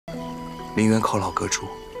林渊寇老阁主，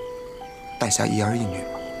带下一儿一女吗？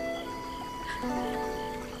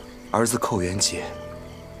儿子寇元杰，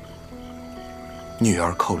女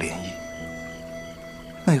儿寇涟漪，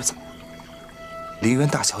那又怎么？林渊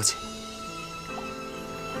大小姐，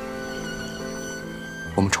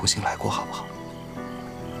我们重新来过好不好？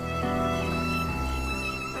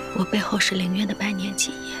我背后是林渊的百年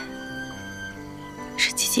基业，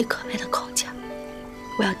是岌岌可危的寇家。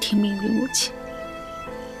我要听命于母亲，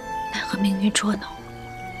奈何命运捉弄。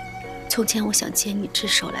从前我想借你之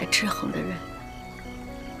手来制衡的人，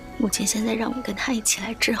母亲现在让我跟他一起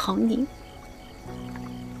来制衡你。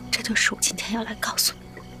这就是我今天要来告诉你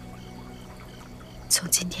的。从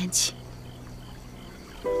今天起，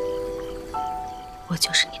我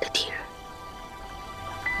就是你的敌人。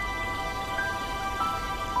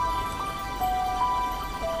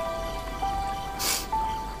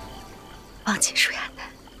忘记舒亚楠，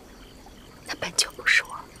那本就不是我。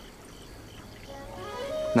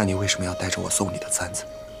那你为什么要带着我送你的簪子？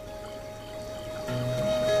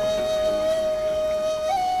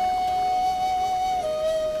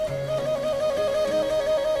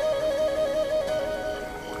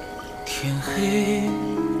天黑，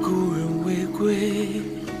故人未归，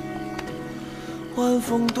晚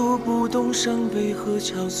风读不动伤悲和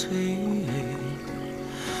憔悴。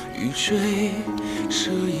欲追，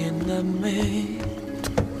舍也难寐，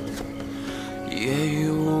夜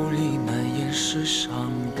雨无力难掩饰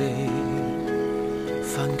伤悲。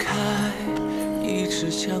翻开一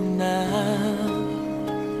纸江南，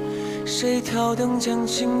谁挑灯将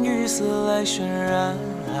青玉色来渲染？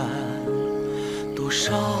多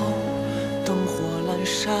少灯火阑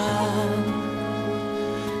珊，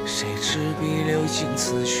谁执笔流金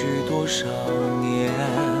此去多少年？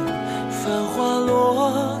繁花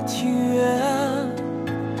落庭院，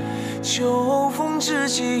秋风知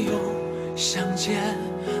己又相见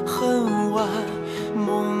恨晚。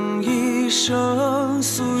梦一生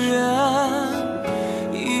夙愿，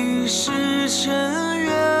一世尘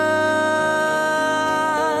缘。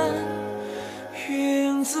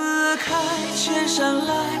云自开，千山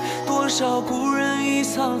来，多少故人已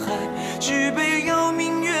沧海。举杯邀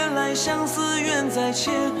明月来，相思远在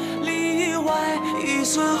千里外。一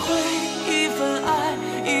寸灰，一份爱，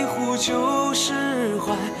一壶酒释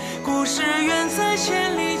怀。故事远在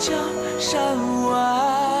千里江山外。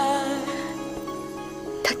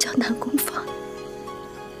他叫南宫芳，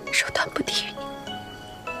手段不低于你，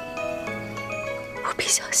不必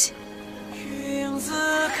小心。云自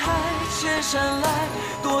开，千山来，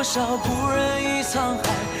多少故人已沧海。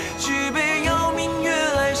举杯邀明月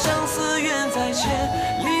来，相思远在千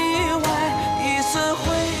里外。一寸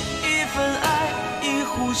灰，一份爱，一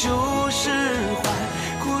壶酒释怀。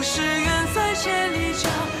故事远在千里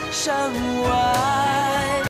江山外。